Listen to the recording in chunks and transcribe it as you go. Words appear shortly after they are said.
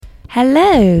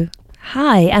Hello,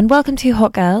 hi, and welcome to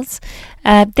Hot Girls.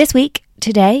 This week,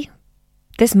 today,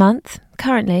 this month,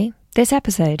 currently, this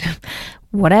episode,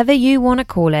 whatever you want to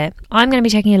call it, I'm going to be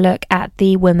taking a look at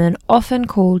the woman often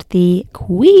called the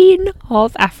Queen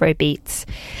of Afrobeats,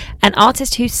 an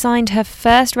artist who signed her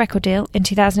first record deal in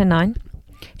 2009.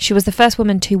 She was the first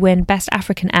woman to win Best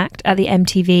African Act at the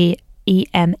MTV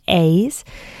EMAs.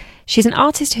 She's an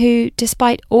artist who,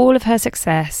 despite all of her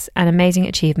success and amazing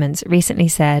achievements, recently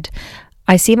said,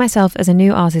 "I see myself as a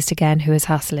new artist again who is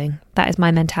hustling. That is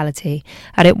my mentality.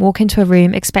 I don't walk into a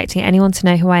room expecting anyone to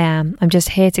know who I am. I'm just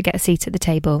here to get a seat at the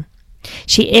table."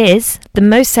 She is the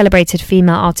most celebrated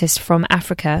female artist from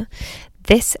Africa.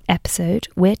 This episode,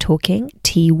 we're talking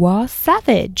Tiwa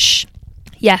Savage.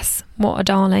 Yes, what a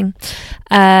darling.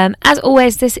 As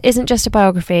always, this isn't just a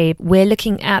biography. We're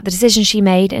looking at the decisions she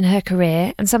made in her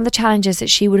career and some of the challenges that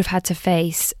she would have had to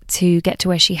face to get to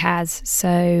where she has.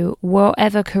 So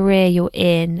whatever career you're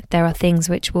in, there are things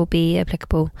which will be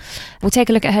applicable. We'll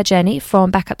take a look at her journey from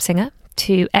backup singer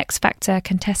to X Factor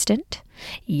contestant.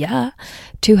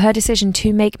 To her decision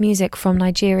to make music from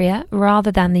Nigeria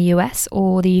rather than the US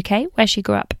or the UK, where she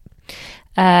grew up.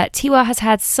 Tiwa has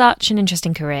had such an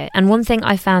interesting career, and one thing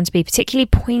I found to be a particularly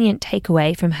poignant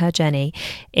takeaway from her journey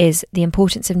is the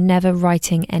importance of never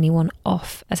writing anyone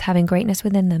off as having greatness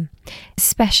within them,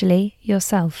 especially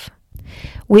yourself.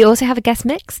 We also have a guest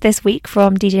mix this week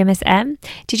from DJ Miss M.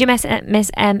 DJ Miss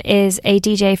M is a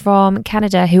DJ from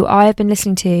Canada who I have been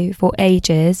listening to for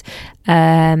ages.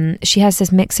 She has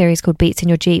this mix series called Beats in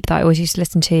Your Jeep that I always used to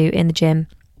listen to in the gym.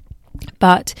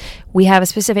 But we have a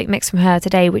specific mix from her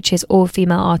today, which is all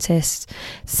female artists.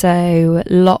 So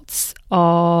lots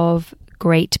of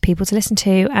great people to listen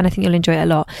to, and I think you'll enjoy it a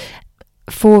lot.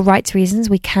 For rights reasons,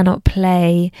 we cannot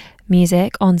play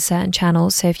music on certain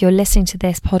channels. So if you're listening to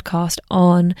this podcast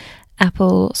on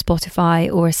Apple,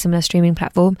 Spotify, or a similar streaming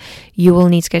platform, you will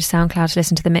need to go to SoundCloud to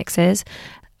listen to the mixes.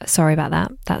 Sorry about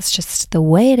that. That's just the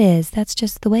way it is.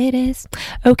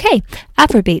 Okay,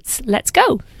 Afrobeats, let's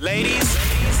go. Ladies,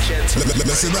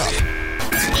 listen up.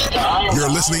 You're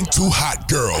listening to Hot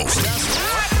Girls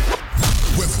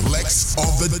with Lex on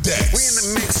the decks. We in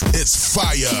the mix. It's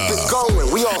fire. We're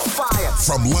going. We on fire.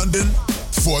 From London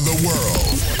for the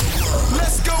world.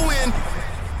 Let's go in.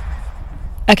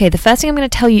 Okay, the first thing I'm going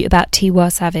to tell you about Tiwa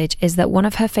Savage is that one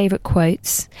of her favourite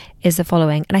quotes is the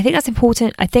following. And I think that's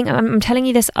important. I think I'm telling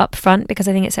you this up front because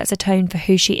I think it sets a tone for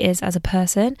who she is as a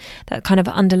person that kind of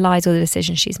underlies all the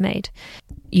decisions she's made.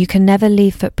 "You can never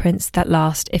leave footprints that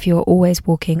last if you're always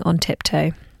walking on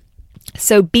tiptoe."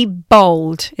 So be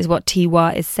bold is what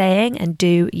Tiwa is saying, and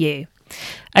do you.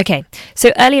 Okay,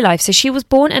 so early life. So she was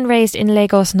born and raised in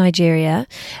Lagos, Nigeria,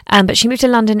 but she moved to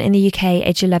London in the UK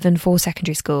age 11 for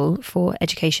secondary school, for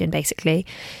education basically.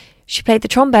 She played the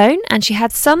trombone and she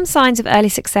had some signs of early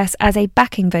success as a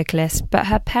backing vocalist, but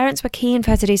her parents were keen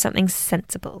for her to do something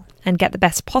sensible and get the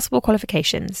best possible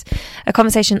qualifications. A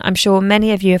conversation I'm sure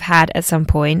many of you have had at some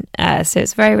point, so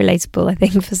it's very relatable, I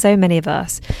think, for so many of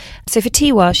us. So for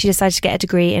Tiwa, she decided to get a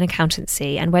degree in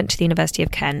accountancy and went to the University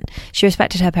of Kent. She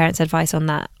respected her parents' advice on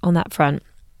that front.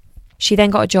 She then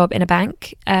got a job in a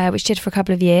bank, which she did for a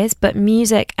couple of years, but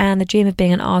music and the dream of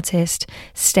being an artist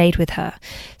stayed with her.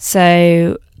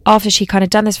 So after she kind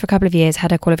of done this for a couple of years, had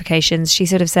her qualifications, she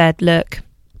sort of said, look,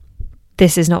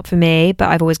 this is not for me, but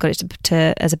I've always got it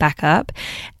to as a backup.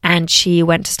 And she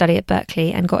went to study at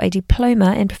Berklee and got a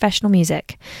diploma in professional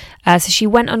music. So she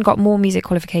went and got more music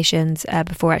qualifications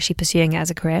before actually pursuing it as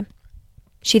a career.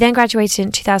 She then graduated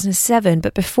in 2007,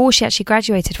 but before she actually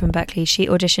graduated from Berklee, she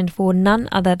auditioned for none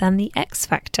other than the X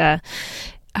Factor.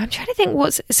 I'm trying to think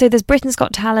so there's Britain's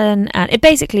Got Talent, and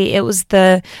there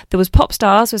was Pop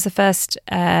Stars was the first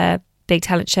big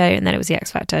talent show, and then it was the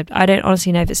X Factor. I don't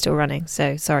honestly know if it's still running,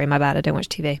 so sorry, my bad, I don't watch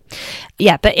TV.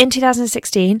 Yeah, but in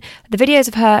 2016, the videos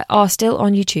of her are still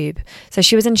on YouTube. So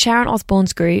she was in Sharon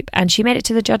Osbourne's group, and she made it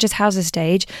to the judges' houses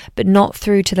stage, but not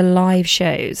through to the live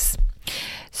shows.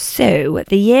 So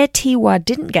the year Tiwa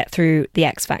didn't get through the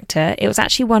X Factor, it was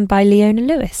actually won by Leona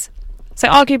Lewis. So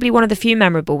arguably one of the few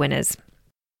memorable winners.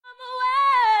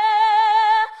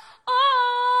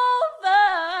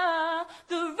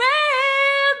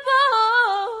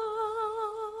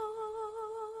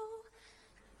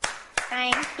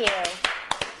 Thank you.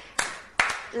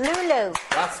 Lulu.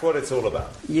 That's what it's all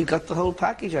about. You got the whole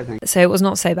package, I think. So it was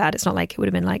not so bad. It's not like it would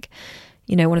have been like,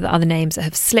 one of the other names that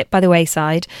have slipped by the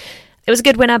wayside. It was a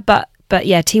good winner, but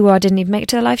yeah, Tiwa didn't even make it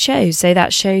to the live shows. So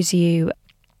that shows you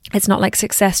it's not like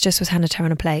success just was handed to her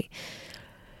on a plate.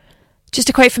 Just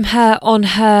a quote from her on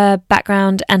her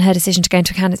background and her decision to go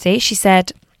into accountancy. She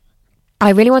said, I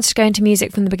really wanted to go into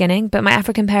music from the beginning, but my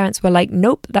African parents were like,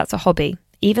 nope, that's a hobby,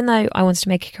 even though I wanted to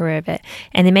make a career of it.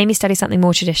 And they made me study something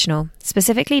more traditional,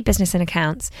 specifically business and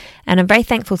accounts. And I'm very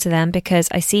thankful to them because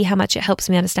I see how much it helps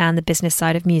me understand the business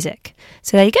side of music.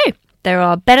 So there you go. There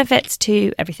are benefits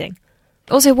to everything.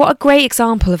 Also, what a great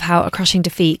example of how a crushing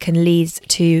defeat can lead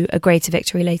to a greater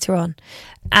victory later on.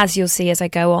 As you'll see as I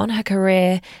go on, her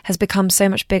career has become so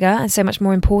much bigger and so much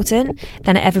more important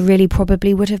than it ever really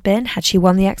probably would have been had she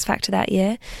won the X Factor that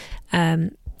year.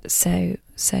 So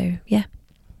yeah,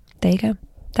 there you go.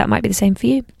 That might be the same for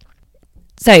you.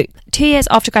 So, 2 years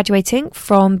after graduating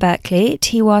from Berkeley,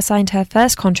 Tiwa signed her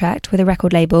first contract with a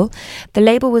record label. The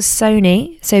label was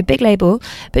Sony, so big label,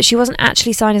 but she wasn't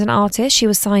actually signed as an artist. She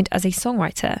was signed as a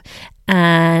songwriter.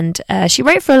 And she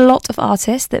wrote for a lot of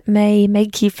artists that may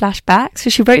make you flash back.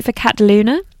 So she wrote for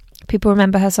Cataluna. People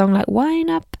remember her song like Wine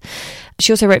Up.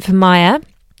 She also wrote for Maya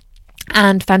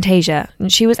and Fantasia.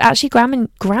 And she was actually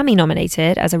Grammy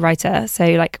nominated as a writer, so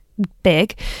like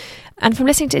big. And from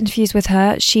listening to interviews with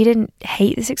her, she didn't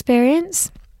hate this experience.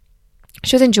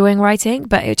 She was enjoying writing,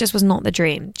 but it just was not the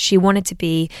dream. She wanted to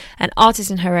be an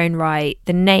artist in her own right,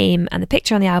 the name and the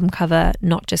picture on the album cover,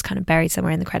 not just kind of buried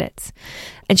somewhere in the credits.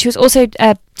 And she was also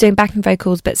doing backing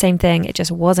vocals, but same thing, it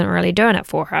just wasn't really doing it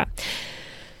for her.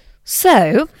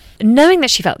 So, knowing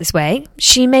that she felt this way,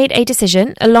 she made a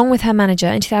decision, along with her manager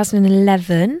in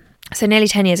 2011, so nearly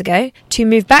 10 years ago, to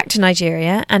move back to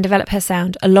Nigeria and develop her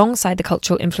sound alongside the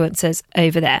cultural influencers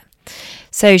over there.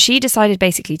 So she decided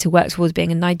basically to work towards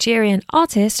being a Nigerian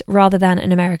artist rather than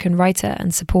an American writer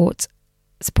and support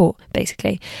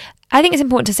basically. I think it's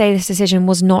important to say this decision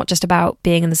was not just about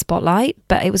being in the spotlight,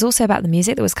 but it was also about the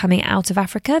music that was coming out of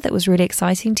Africa that was really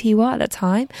exciting to Tiwa at the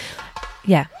time.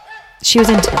 Yeah, she was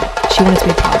into it. She wanted to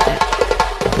be a part of it.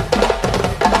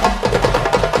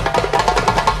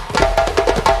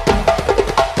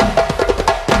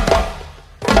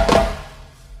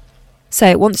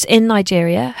 So once in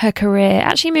Nigeria, her career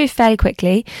actually moved fairly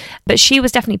quickly, but she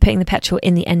was definitely putting the petrol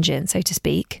in the engine, so to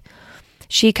speak.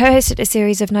 She co-hosted a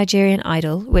series of Nigerian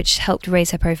Idol, which helped raise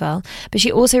her profile, but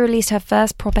she also released her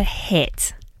first proper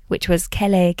hit, which was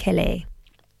Kele Kele.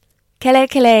 Kele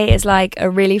Kele is like a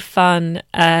really fun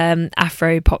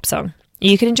Afro pop song.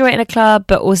 You can enjoy it in a club,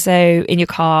 but also in your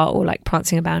car or like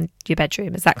prancing around your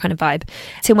bedroom. It's that kind of vibe.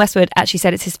 Tim Westwood actually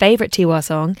said it's his favourite Tiwa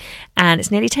song, and it's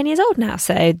nearly 10 years old now,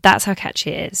 so that's how catchy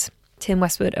it is. Tim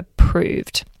Westwood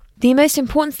approved. The most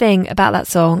important thing about that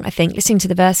song, I think, listening to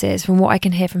the verses from what I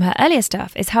can hear from her earlier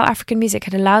stuff, is how African music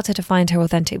had allowed her to find her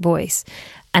authentic voice.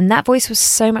 And that voice was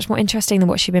so much more interesting than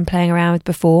what she'd been playing around with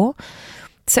before.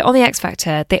 So on the X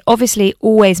Factor, they obviously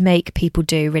always make people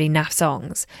do really naff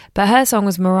songs. But her song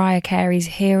was Mariah Carey's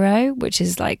Hero, which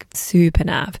is like super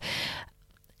naff.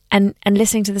 And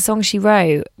listening to the song she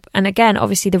wrote, and again,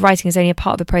 obviously the writing is only a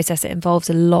part of the process. It involves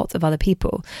a lot of other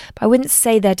people. But I wouldn't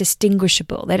say they're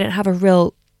distinguishable. They don't have a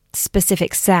real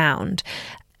specific sound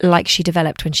like she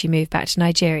developed when she moved back to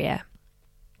Nigeria.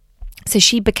 So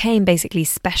she became basically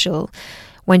special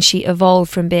when she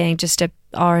evolved from being just a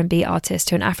R&B artist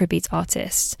to an Afrobeats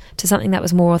artist to something that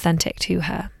was more authentic to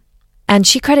her. And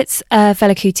she credits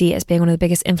Fela Kuti as being one of the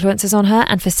biggest influences on her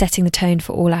and for setting the tone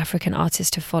for all African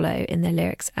artists to follow in their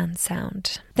lyrics and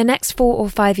sound. The next 4 or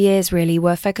 5 years really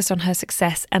were focused on her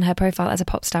success and her profile as a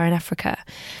pop star in Africa.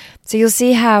 So you'll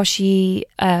see how she,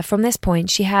 from this point,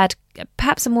 she had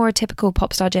perhaps a more typical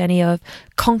pop star journey of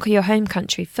conquer your home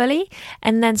country fully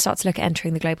and then start to look at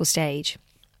entering the global stage.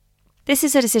 This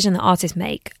is a decision that artists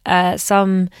make.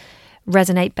 Some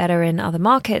resonate better in other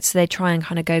markets, so they try and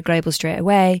kind of go global straight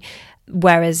away,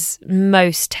 whereas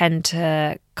most tend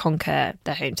to conquer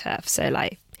their home turf. So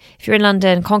like, if you're in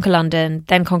London,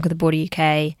 then conquer the border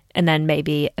UK, and then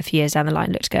maybe a few years down the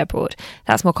line look to go abroad.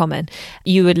 That's more common.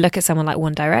 You would look at someone like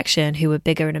One Direction, who were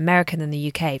bigger in America than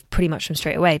the UK pretty much from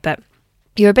straight away, but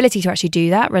your ability to actually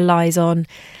do that relies on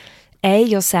A,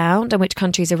 your sound and which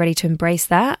countries are ready to embrace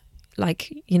that.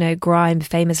 Like, you know, grime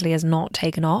famously has not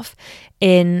taken off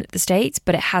in the States,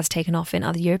 but it has taken off in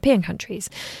other European countries.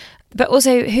 But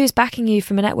also, who's backing you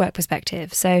from a network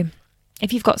perspective? So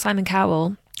if you've got Simon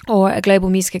Cowell or a global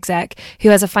music exec who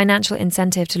has a financial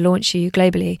incentive to launch you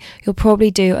globally, you'll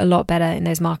probably do a lot better in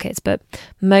those markets. But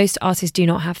most artists do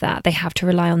not have that. They have to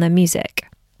rely on their music.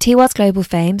 Tiwa's global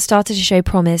fame started to show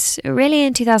promise really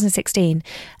in 2016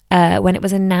 when it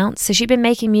was announced. So she'd been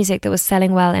making music that was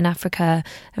selling well in Africa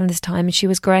around this time, and she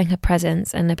was growing her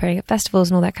presence and appearing at festivals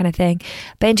and all that kind of thing.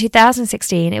 But in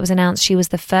 2016, it was announced she was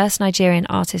the first Nigerian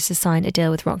artist to sign a deal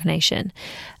with Roc Nation,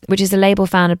 which is a label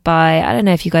founded by, I don't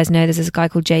know if you guys know, there's a guy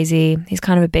called Jay-Z. He's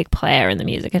kind of a big player in the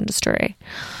music industry.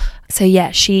 So yeah,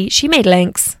 she made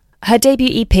links. Her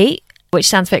debut EP, which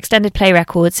stands for Extended Play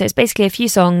Records. So it's basically a few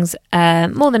songs,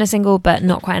 more than a single, but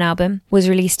not quite an album. Was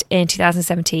released in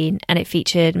 2017, and it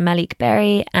featured Malik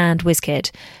Berry and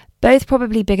Wizkid, both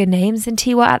probably bigger names than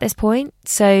Tiwa at this point.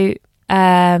 So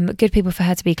good people for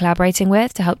her to be collaborating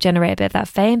with to help generate a bit of that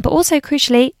fame, but also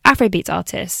crucially Afrobeats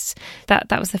artists.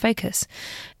 That was the focus.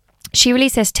 She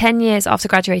released this 10 years after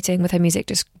graduating with her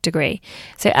music degree.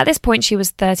 So at this point she was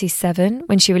 37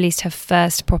 when she released her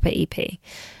first proper EP.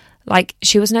 Like,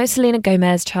 she was no Selena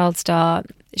Gomez child star.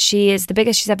 She is the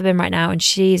biggest she's ever been right now, and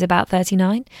she's about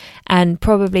 39. And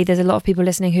probably there's a lot of people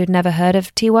listening who'd never heard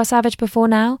of Tiwa Savage before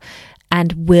now,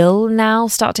 and will now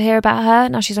start to hear about her.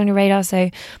 Now she's on your radar.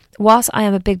 So whilst I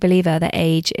am a big believer that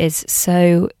age is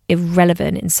so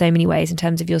irrelevant in so many ways in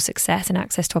terms of your success and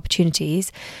access to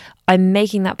opportunities, I'm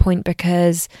making that point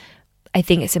because I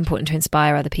think it's important to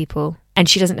inspire other people. And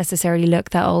she doesn't necessarily look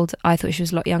that old. I thought she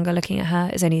was a lot younger looking at her.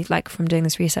 It's only like from doing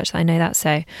this research that I know that.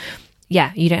 So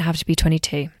yeah, you don't have to be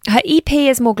 22. Her EP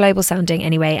is more global sounding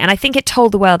anyway, and I think it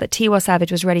told the world that Tiwa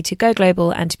Savage was ready to go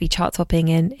global and to be chart topping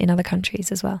in other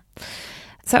countries as well.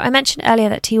 So I mentioned earlier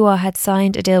that Tiwa had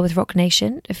signed a deal with Roc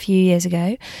Nation a few years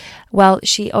ago. Well,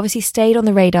 she obviously stayed on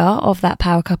the radar of that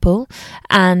power couple,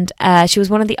 and she was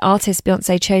one of the artists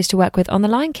Beyonce chose to work with on the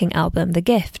Lion King album, The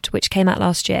Gift, which came out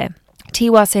last year.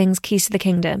 Tiwa sings Keys to the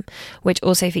Kingdom, which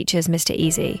also features Mr.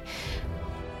 Easy.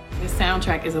 This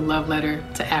soundtrack is a love letter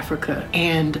to Africa,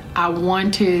 and I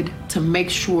wanted to make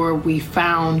sure we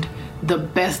found the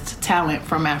best talent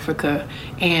from Africa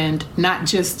and not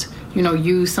just,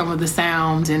 use some of the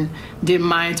sounds and did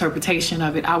my interpretation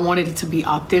of it. I wanted it to be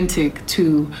authentic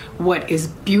to what is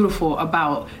beautiful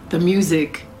about the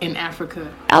music in Africa.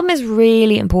 The album is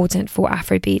really important for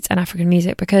Afrobeats and African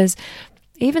music because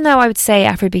even though I would say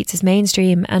Afrobeats is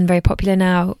mainstream and very popular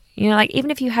now, even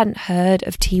if you hadn't heard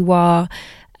of Tiwa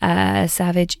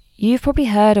Savage, you've probably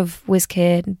heard of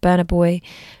Wizkid, Burna Boy.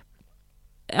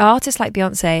 Artists like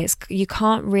Beyonce, you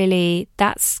can't really,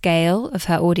 that scale of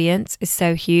her audience is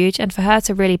so huge, and for her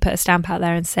to really put a stamp out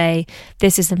there and say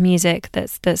this is the music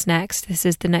that's next, this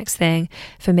is the next thing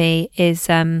for me is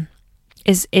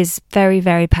very,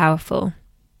 very powerful.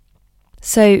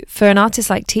 So for an artist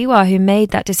like Tiwa, who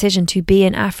made that decision to be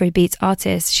an Afrobeats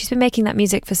artist, she's been making that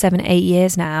music for 7-8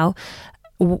 years now,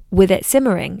 with it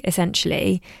simmering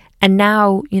essentially, and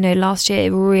now last year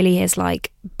it really is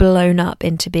like blown up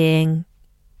into being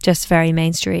just very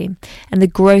mainstream, and the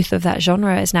growth of that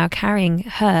genre is now carrying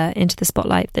her into the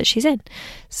spotlight that she's in.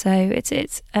 So it's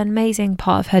an amazing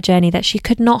part of her journey that she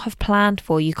could not have planned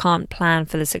for. You can't plan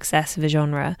for the success of a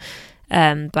genre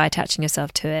by attaching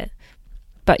yourself to it,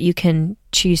 but you can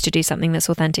choose to do something that's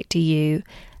authentic to you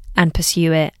and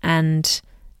pursue it, and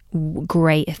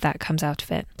great if that comes out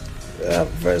of it.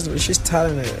 First of all, she's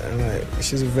talented, and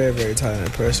she's a very, very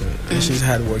talented person, and she's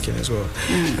hardworking as well.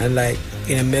 And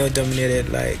in a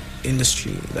male-dominated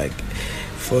industry,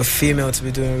 for a female to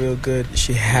be doing real good,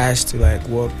 she has to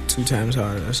work 2 times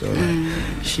harder. So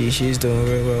she's doing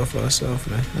really well for herself,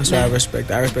 man. That's why I respect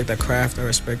her craft. I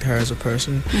respect her as a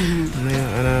person.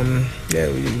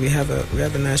 We have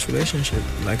a nice relationship,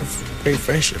 a great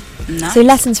friendship. Nice. So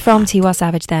lessons from Tiwa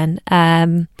Savage then.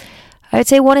 I would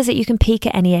say one is that you can peak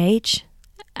at any age,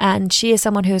 and she is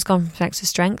someone who has gone from strength to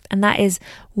strength, and that is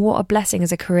what a blessing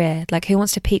as a career. Who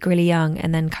wants to peak really young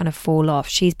and then kind of fall off?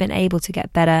 She's been able to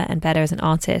get better and better as an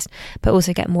artist, but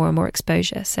also get more and more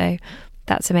exposure. So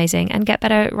that's amazing, and get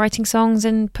better at writing songs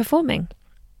and performing.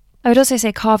 I would also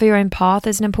say carve your own path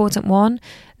is an important one.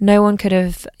 No one could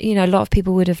have, a lot of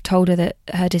people would have told her that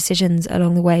her decisions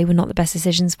along the way were not the best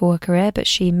decisions for her career, but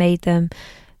she made them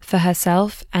for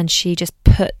herself, and she just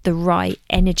put the right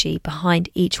energy behind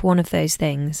each one of those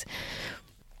things.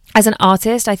 As an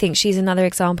artist, I think she's another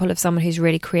example of someone who's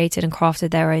really created and crafted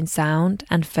their own sound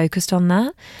and focused on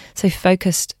that. So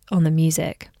focused on the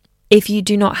music. If you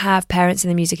do not have parents in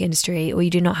the music industry, or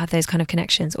you do not have those kind of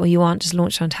connections, or you aren't just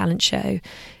launched on a talent show,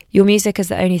 your music is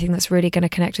the only thing that's really going to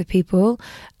connect with people.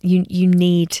 It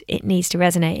needs to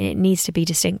resonate, and it needs to be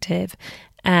distinctive.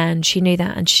 And she knew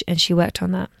that, and she worked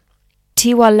on that.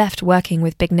 Tiwa left working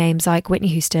with big names like Whitney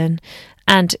Houston,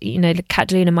 and Cat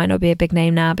DeLuna might not be a big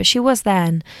name now, but she was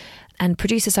then, and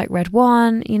producers like Red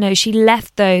One. She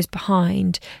left those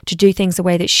behind to do things the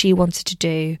way that she wanted to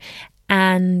do,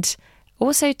 and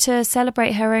also to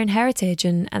celebrate her own heritage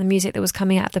and the music that was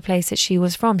coming out of the place that she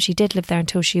was from. She did live there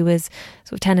until she was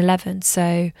sort of 10, 11,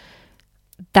 so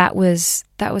that was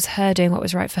her doing what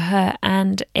was right for her,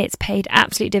 and it's paid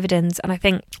absolute dividends. And I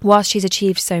think whilst she's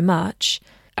achieved so much,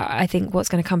 I think what's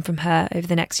going to come from her over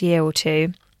the next year or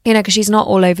two, because she's not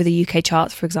all over the UK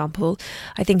charts, for example.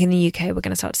 I think in the UK we're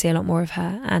going to start to see a lot more of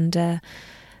her, and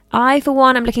I, for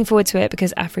one, am looking forward to it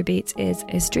because Afrobeats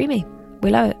is dreamy. We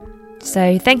love it.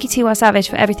 So thank you Tiwa Savage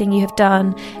for everything you have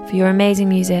done, for your amazing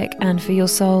music, and for your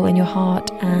soul and your heart,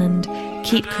 and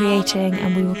keep creating,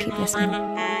 and we will keep listening.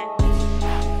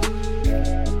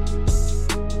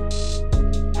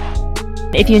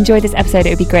 If you enjoyed this episode, it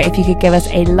would be great if you could give us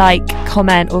a like,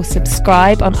 comment or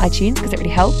subscribe on iTunes, because it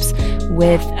really helps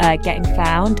with getting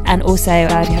found. And also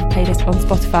we have a playlist on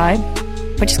Spotify,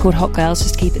 which is called Hot Girls,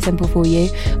 just to keep it simple for you,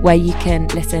 where you can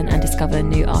listen and discover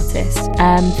new artists.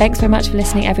 Thanks very much for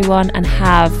listening, everyone, and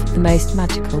have the most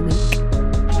magical week.